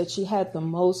 They said she had the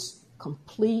most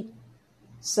complete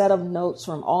set of notes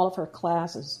from all of her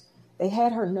classes. They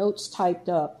had her notes typed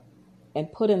up and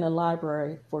put in the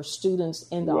library for students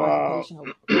in the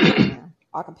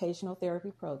occupational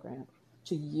therapy program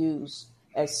to use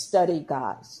as study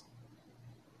guides.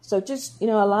 So just, a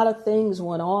lot of things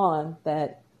went on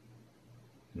that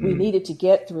we needed to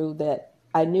get through that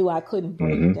I knew I couldn't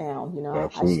break down.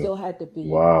 I still had to be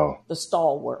the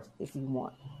stalwart, if you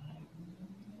want.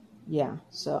 Yeah.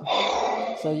 So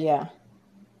yeah.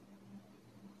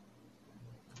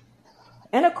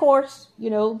 And of course,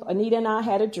 Anita and I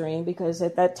had a dream because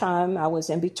at that time I was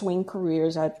in between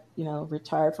careers. I,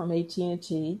 retired from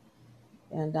AT&T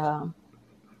and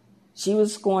she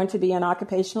was going to be an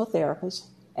occupational therapist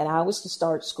and I was to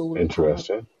start school to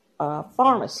become a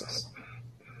pharmacist.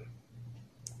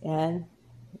 And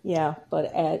yeah,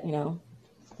 but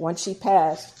once she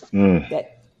passed,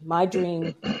 that my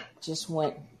dream just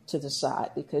went to the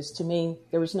side because to me,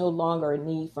 there was no longer a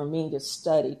need for me to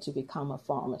study to become a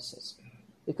pharmacist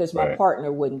because my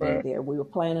partner wouldn't be there. We were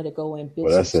planning to go in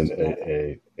business together.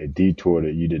 That's a detour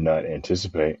that you did not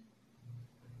anticipate.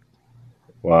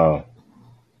 Wow.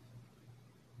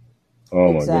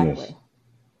 Oh, my goodness.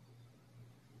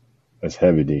 That's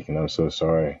heavy, Deacon. I'm so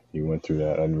sorry you went through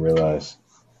that. I didn't realize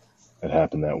it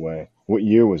happened that way. What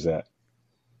year was that?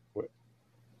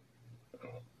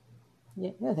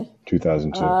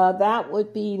 2002. That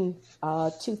would be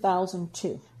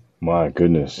 2002. My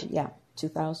goodness. Yeah,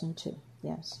 2002.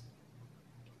 Yes.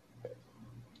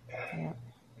 Yeah.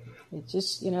 It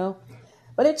just,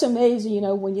 but it's amazing,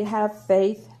 when you have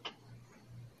faith,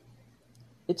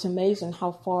 it's amazing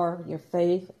how far your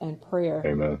faith and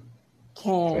prayer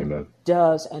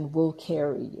does and will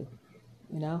carry you,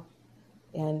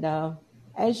 And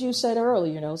as you said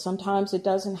earlier, sometimes it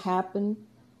doesn't happen.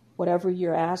 Whatever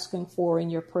you're asking for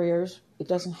in your prayers, it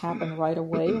doesn't happen right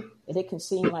away. And it can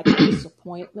seem like a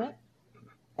disappointment.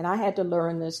 And I had to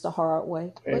learn this the hard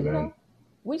way. Amen. But,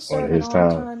 we serve an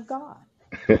on-time God.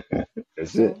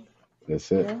 That's it.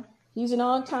 That's it. He's an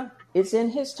on-time. It's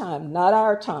in his time, not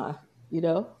our time,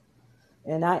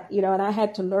 And I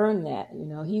had to learn that,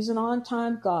 he's an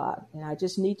on-time God. And I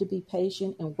just need to be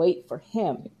patient and wait for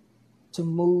him to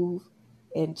move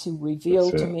and to reveal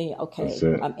to me, okay,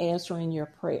 I'm answering your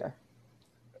prayer.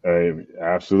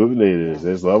 Absolutely it is.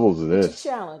 There's levels of this. It's a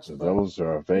challenge. The levels of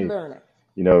our faith. Learn it.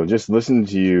 Just listening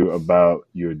to you about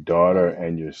your daughter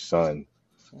and your son,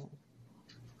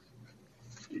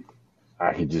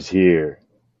 I could just hear,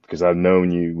 because I've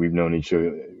known you, we've known each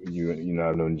other,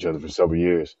 I've known each other for several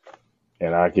years,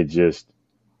 and I could just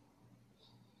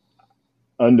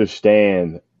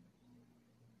understand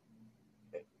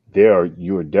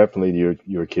you are definitely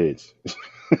your kids.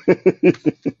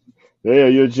 They are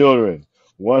your children,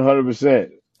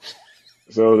 100%.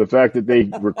 So the fact that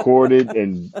they recorded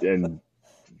and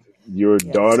your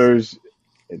Yes. daughters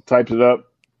typed it up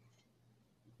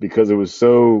because it was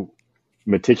so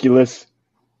meticulous,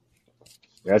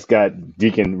 that's got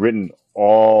Deacon written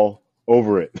all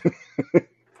over it.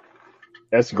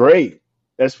 That's great.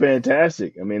 That's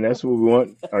fantastic. I mean, that's what we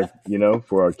want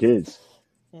for our kids.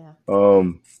 Yeah.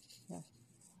 Um,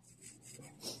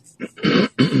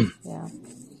 Yeah.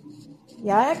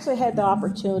 Yeah, I actually had the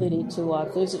opportunity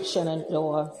to visit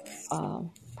Shenandoah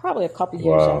probably a couple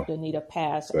years wow, after Anita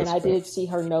passed, and that's I did see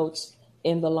her notes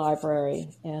in the library.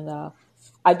 And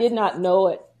I did not know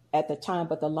it at the time,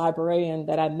 but the librarian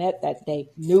that I met that day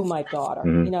knew my daughter.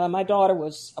 mm-hmm. You know, and my daughter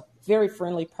was a very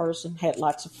friendly person, had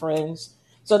lots of friends.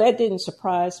 So that didn't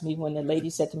surprise me when the lady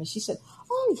said to me, she said,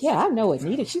 "Oh, yeah, I know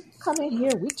Anita. She come in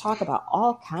here. We talk about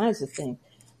all kinds of things."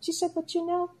 She said, "But you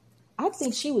know, I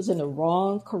think she was in the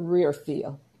wrong career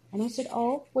field." And I said,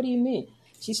 "Oh, what do you mean?"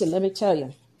 She said, "Let me tell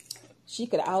you, she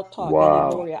could outtalk any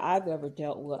Wow, lawyer I've ever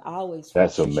dealt with. I always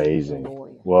felt that's she should be the amazing.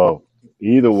 lawyer." Well,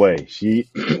 either way, she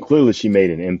clearly she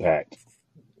made an impact.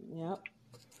 Yep.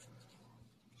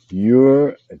 You're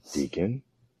a deacon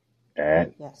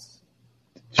at Yes.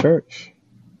 church.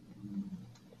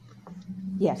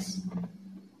 Yes.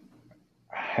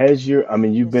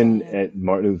 You've Yes, I been am. at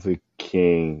Martin Luther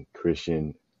King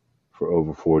Christian for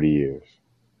over 40 years.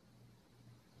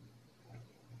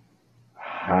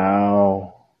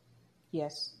 How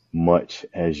Yes. much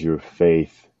has your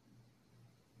faith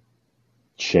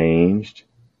changed?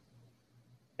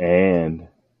 And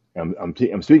I'm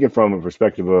speaking from a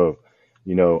perspective of,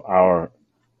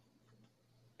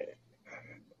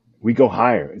 we go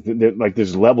higher.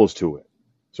 There's levels to it.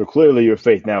 So clearly your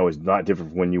faith now is not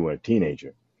different from when you were a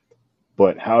teenager.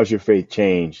 But how has your faith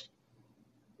changed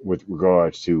with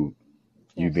regards to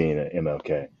you Yes. being an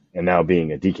MLK and now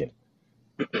being a deacon?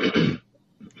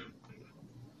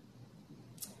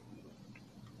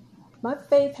 My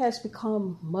faith has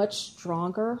become much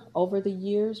stronger over the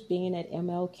years being at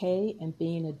MLK and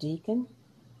being a deacon.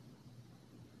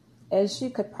 As you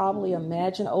could probably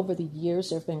imagine, over the years,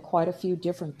 there have been quite a few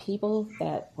different people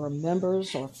that were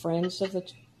members or friends of the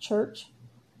church.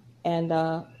 And,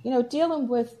 dealing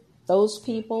with those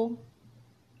people,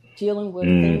 dealing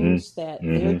with things that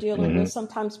Mm-hmm. they're Mm-hmm. dealing Mm-hmm. with,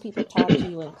 sometimes people talk to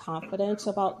you in confidence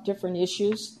about different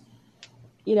issues,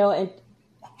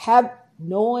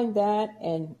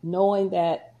 and knowing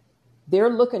that they're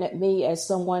looking at me as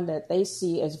someone that they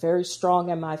see as very strong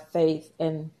in my faith,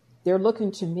 and they're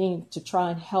looking to me to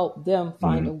try and help them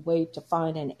find a way to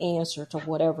find an answer to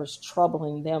whatever's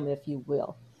troubling them, if you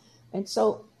will. And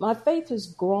so my faith has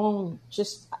grown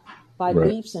just by Right.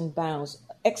 leaps and bounds.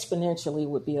 Exponentially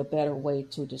would be a better way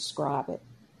to describe it.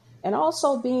 And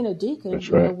also being a deacon,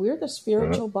 That's right. we're the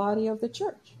spiritual body of the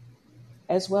church,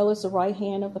 as well as the right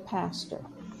hand of the pastor.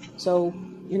 So,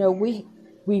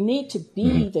 we need to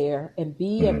be there and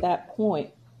be at that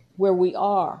point where we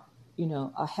are,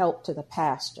 a help to the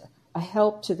pastor, a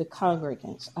help to the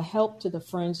congregants, a help to the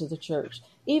friends of the church,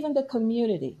 even the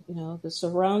community, the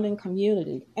surrounding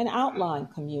community and outlying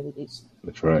communities.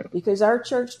 That's right. Because our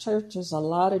church touches a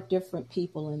lot of different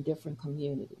people in different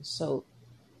communities. So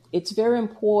it's very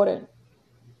important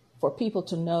for people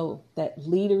to know that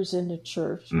leaders in the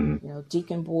church,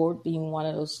 deacon board being one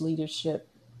of those leadership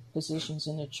positions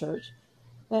in the church,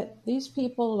 that these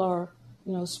people are,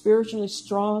 spiritually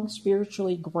strong,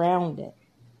 spiritually grounded.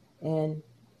 And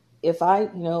if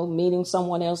meeting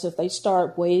someone else, if they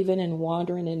start wavering and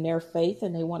wandering in their faith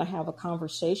and they want to have a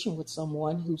conversation with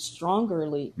someone who's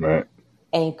strongly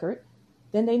anchored,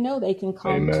 then they know they can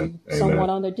come Amen. to someone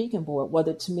on the deacon board,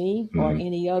 whether it's me or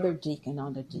any other deacon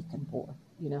on the deacon board,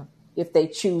 if they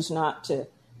choose not to,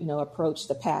 approach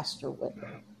the pastor with it.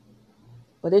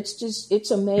 But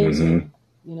it's amazing.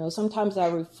 Sometimes I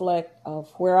reflect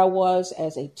of where I was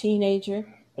as a teenager,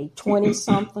 a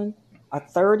 20-something, a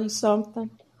 30-something,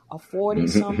 a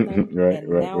 40-something,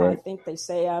 now I think they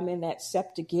say I'm in that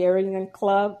septuagenarian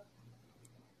club.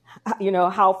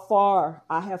 How far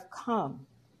I have come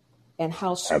and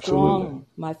how strong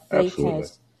my faith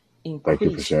has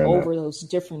increased over those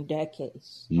different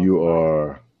decades. You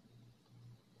are,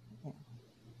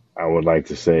 I would like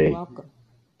to say, You're welcome.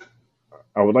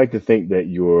 I would like to think that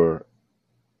your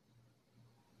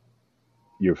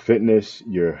fitness,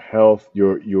 your health,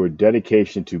 your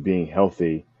dedication to being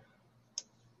healthy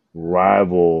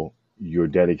rival your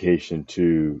dedication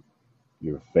to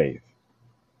your faith.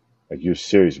 Like you're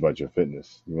serious about your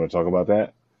fitness. You want to talk about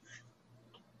that?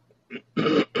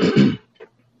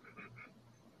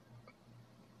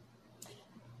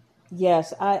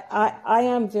 Yes, I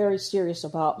am very serious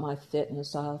about my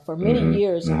fitness. For many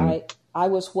years, I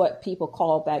was what people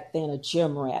call back then a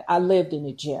gym rat. I lived in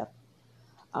a gym.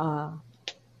 Uh,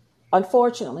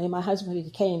 Unfortunately, my husband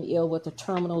became ill with a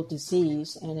terminal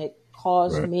disease, and it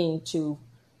caused Right. me to,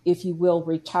 if you will,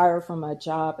 retire from my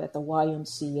job at the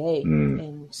YMCA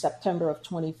in September of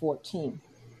 2014.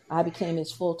 I became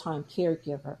his full-time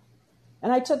caregiver,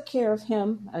 and I took care of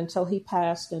him until he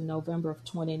passed in November of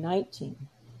 2019.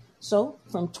 So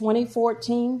from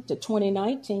 2014 to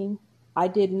 2019, I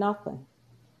did nothing,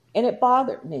 and it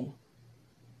bothered me.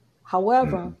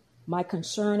 However, my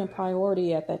concern and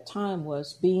priority at that time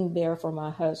was being there for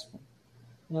my husband.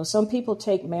 You know, some people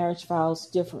take marriage vows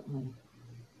differently.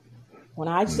 When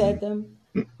I said them,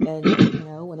 and, you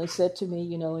know, when they said to me,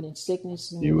 you know, and in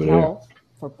sickness and You in were there. health,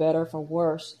 for better, for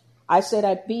worse, I said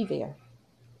I'd be there,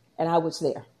 and I was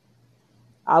there.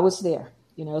 I was there,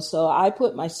 you know, so I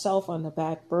put myself on the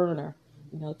back burner,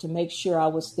 you know, to make sure I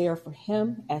was there for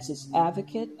him as his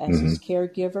advocate, as his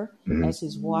caregiver, as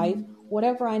his wife,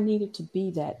 whatever I needed to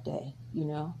be that day, you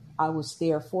know, I was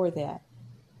there for that.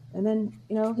 And then,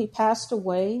 you know, he passed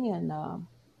away, and,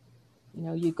 you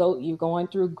know, you're going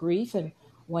through grief. And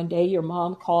one day your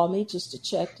mom called me just to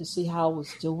check to see how I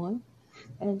was doing.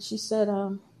 And she said to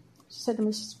me, she said,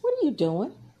 "What are you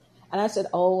doing?" And I said,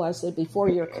 before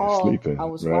your call, Sleeping, I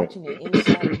was right? watching the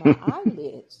inside of my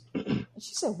eyelids. And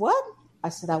she said, "What?" I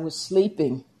said, "I was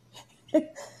sleeping."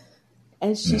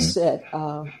 And she said,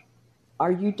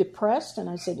 "Are you depressed?" And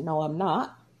I said, "No, I'm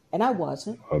not." And I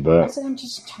wasn't. I I bet. said, "I'm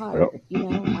just tired. Yep. You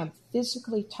know, I'm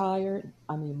physically tired,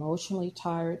 I'm emotionally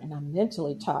tired, and I'm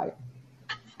mentally tired."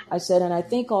 I said, and I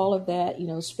think all of that, you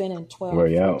know, spending 12, Wear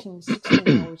you out. 14, 16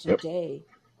 hours a Yep. day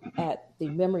at the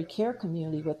memory care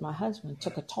community with my husband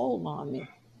took a toll on me.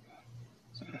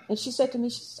 And she said to me,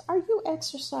 she said, "Are you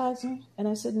exercising?" And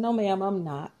I said, "No, ma'am, I'm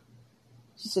not."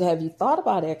 She said, "Have you thought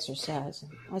about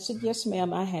exercising?" I said, "Yes,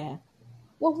 ma'am, I have."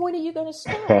 "Well, when are you going to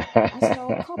start?" I said,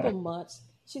 "Oh, a couple months."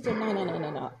 She said,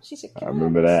 "No. She said, I "Can I have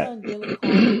remember my that. son Billy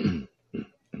call you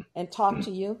and talk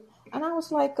to you?" And I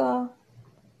was like,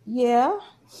 yeah.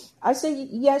 I said,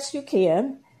 "Yes, you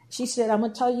can." She said, "I'm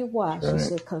going to tell you why." That's She right.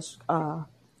 said, "Because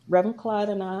Reverend Clyde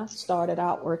and I started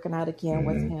out working out again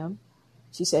with him."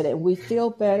 She said, "And we feel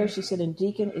better." She said, "And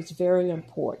Deacon, it's very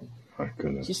important." My She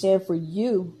goodness. said, "For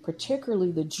you,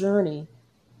 particularly the journey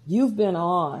you've been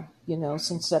on, you know,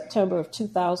 since September of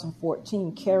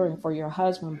 2014, caring for your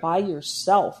husband by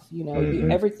yourself, you know,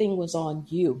 everything was on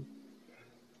you.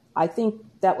 I think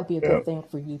that would be a good Yep. thing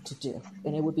for you to do.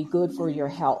 And it would be good for your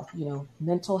health, you know,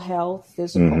 mental health,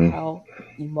 physical health,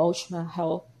 emotional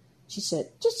health." She said,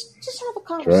 just have a That's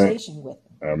right. conversation with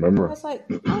him. I I remember. was like,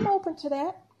 "I'm open to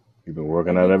that." You've been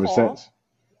working And out he ever called, since.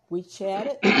 we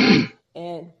chatted,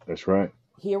 and That's right.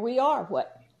 here we are.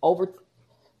 Over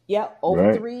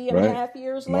Right. 3.5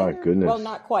 years My later. goodness. Well,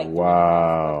 not quite 3.5, but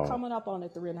Wow. coming up on the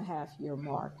 3.5 year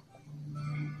mark.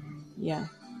 Yeah.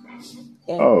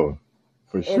 And Oh,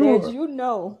 for as sure. you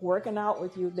know, working out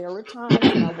with you, there were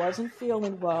times when I wasn't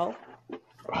feeling well,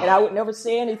 and I would never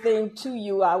say anything to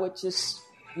you. I would just,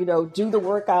 you know, do the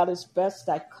workout as best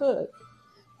I could.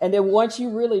 And then once you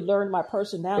really learned my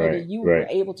personality, Right. you were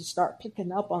Right. able to start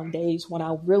picking up on days when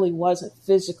I really wasn't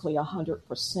physically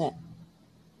 100%.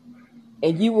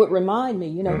 And you would remind me,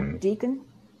 you know, "Deacon,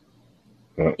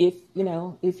 Yep.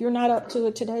 if you're not up to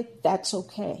it today, that's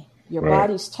okay. Your Right.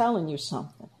 body's telling you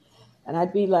something." And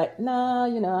I'd be like, "Nah,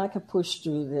 you know, I can push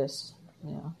through this."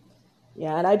 You know.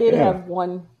 Yeah, and I did Yeah. have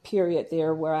one period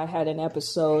there where I had an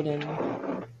episode, and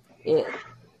it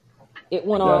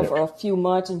went on Got for it. a few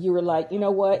months, and you were like, "You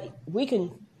know what? We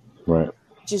can Right.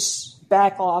 just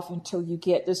back off until you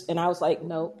get this." And I was like,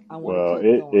 "No, I want to Well, keep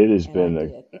it going." has And I been an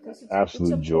did, because it's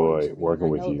absolute important joy to me, and working I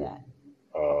with know you that.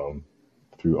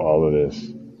 through all of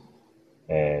this.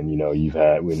 And, you know, we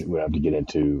have to get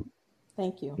into,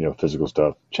 Thank you. you know, physical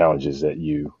stuff, challenges that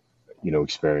you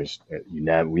experienced.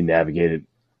 We navigated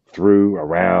through,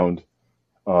 around,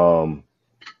 to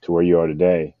where you are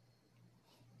today.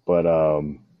 But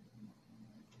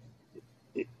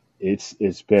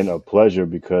it's been a pleasure,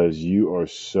 because you are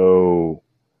so,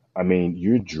 I mean,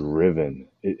 you're driven.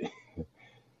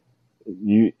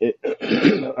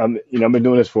 I've been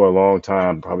doing this for a long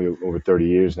time, probably over 30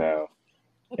 years now.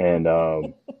 And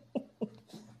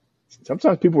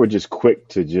sometimes people are just quick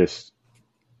to just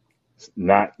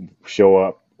not show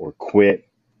up or quit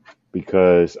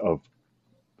because of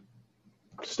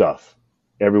stuff.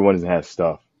 Everyone has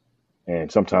stuff.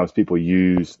 And sometimes people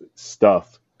use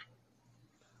stuff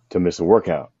to miss a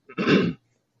workout.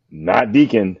 Not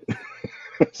Deacon.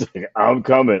 It's like, "I'm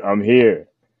coming. I'm here."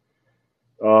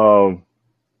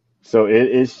 So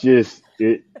it's just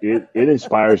it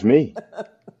inspires me,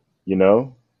 you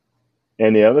know.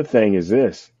 And the other thing is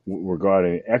this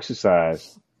regarding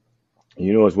exercise,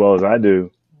 you know as well as I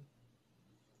do,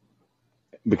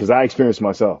 because I experienced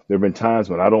myself. There have been times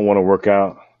when I don't want to work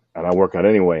out and I work out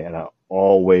anyway, and I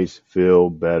always feel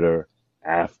better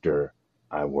after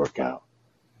I work out.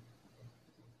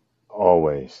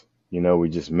 Always. You know, we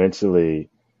just mentally,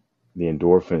 the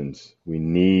endorphins, we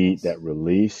need that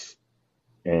release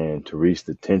and to release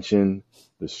the tension,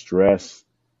 the stress,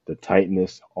 the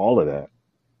tightness, all of that.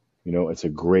 You know, it's a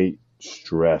great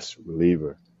stress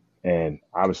reliever. And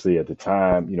obviously at the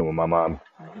time, you know, when my mom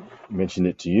mentioned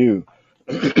it to you,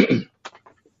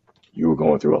 you were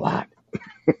going through a lot.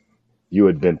 You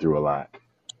had been through a lot.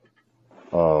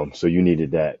 So you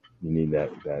needed that. You need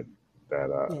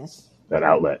Yes. that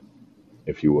outlet,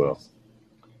 if you will.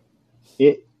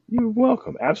 You're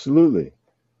welcome. Absolutely.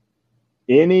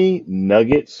 Any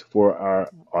nuggets for our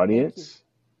audience?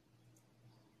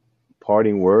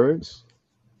 Parting words?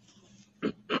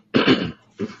 A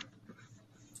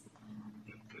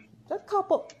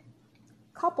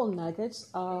couple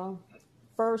nuggets.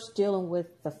 First, dealing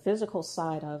with the physical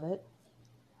side of it.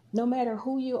 No matter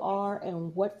who you are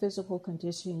and what physical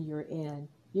condition you're in,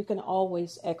 you can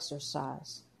always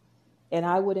exercise. And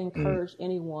I would encourage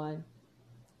anyone,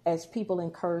 as people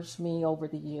encouraged me over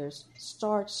the years,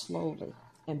 start slowly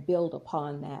and build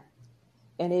upon that.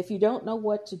 And if you don't know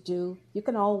what to do, you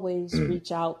can always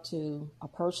reach out to a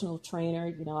personal trainer.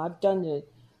 You know, I've done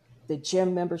the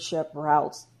gym membership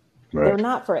routes. Right. They're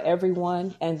not for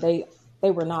everyone, and they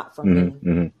were not for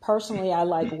me. Personally, I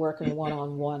like working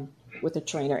one-on-one with a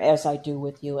trainer, as I do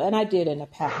with you, and I did in the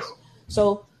past.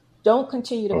 So don't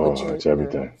continue to put your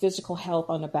physical health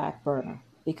on the back burner,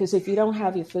 because if you don't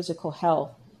have your physical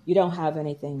health, you don't have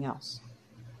anything else.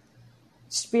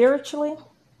 Spiritually,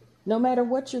 no matter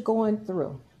what you're going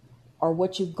through or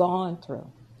what you've gone through,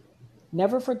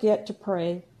 never forget to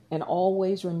pray and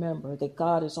always remember that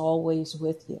God is always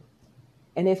with you.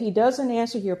 And if he doesn't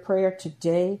answer your prayer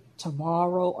today,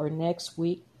 tomorrow, or next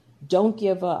week, don't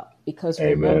give up, because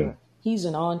remember, he's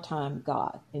an on-time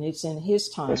God, and it's in his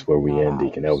time. That's where we end,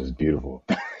 Deacon. That was beautiful.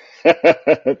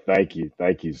 Thank you.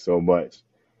 Thank you so much.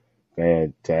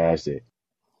 Fantastic.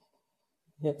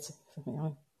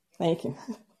 Thank you.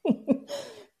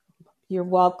 You're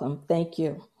welcome. Thank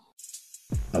you.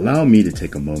 Allow me to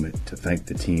take a moment to thank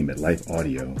the team at Life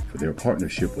Audio for their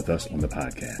partnership with us on the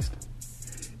podcast.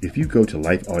 If you go to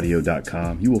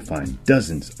lifeaudio.com, you will find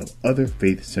dozens of other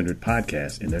faith-centered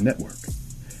podcasts in their network.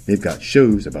 They've got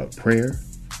shows about prayer,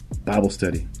 Bible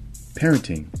study,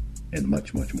 parenting, and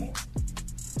much, much more.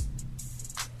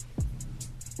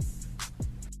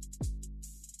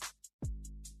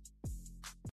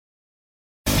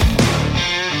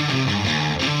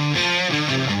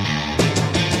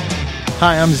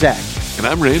 Hi, I'm Zach. And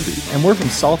I'm Randy. And we're from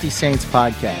Salty Saints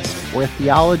Podcast. We're a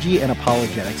theology and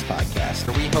apologetics podcast.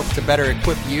 We hope to better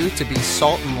equip you to be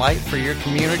salt and light for your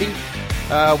community.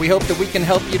 We hope that we can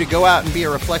help you to go out and be a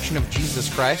reflection of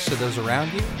Jesus Christ to those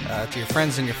around you, to your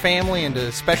friends and your family, and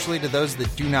especially to those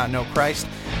that do not know Christ.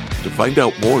 To find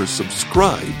out more,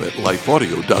 subscribe at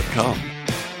lifeaudio.com.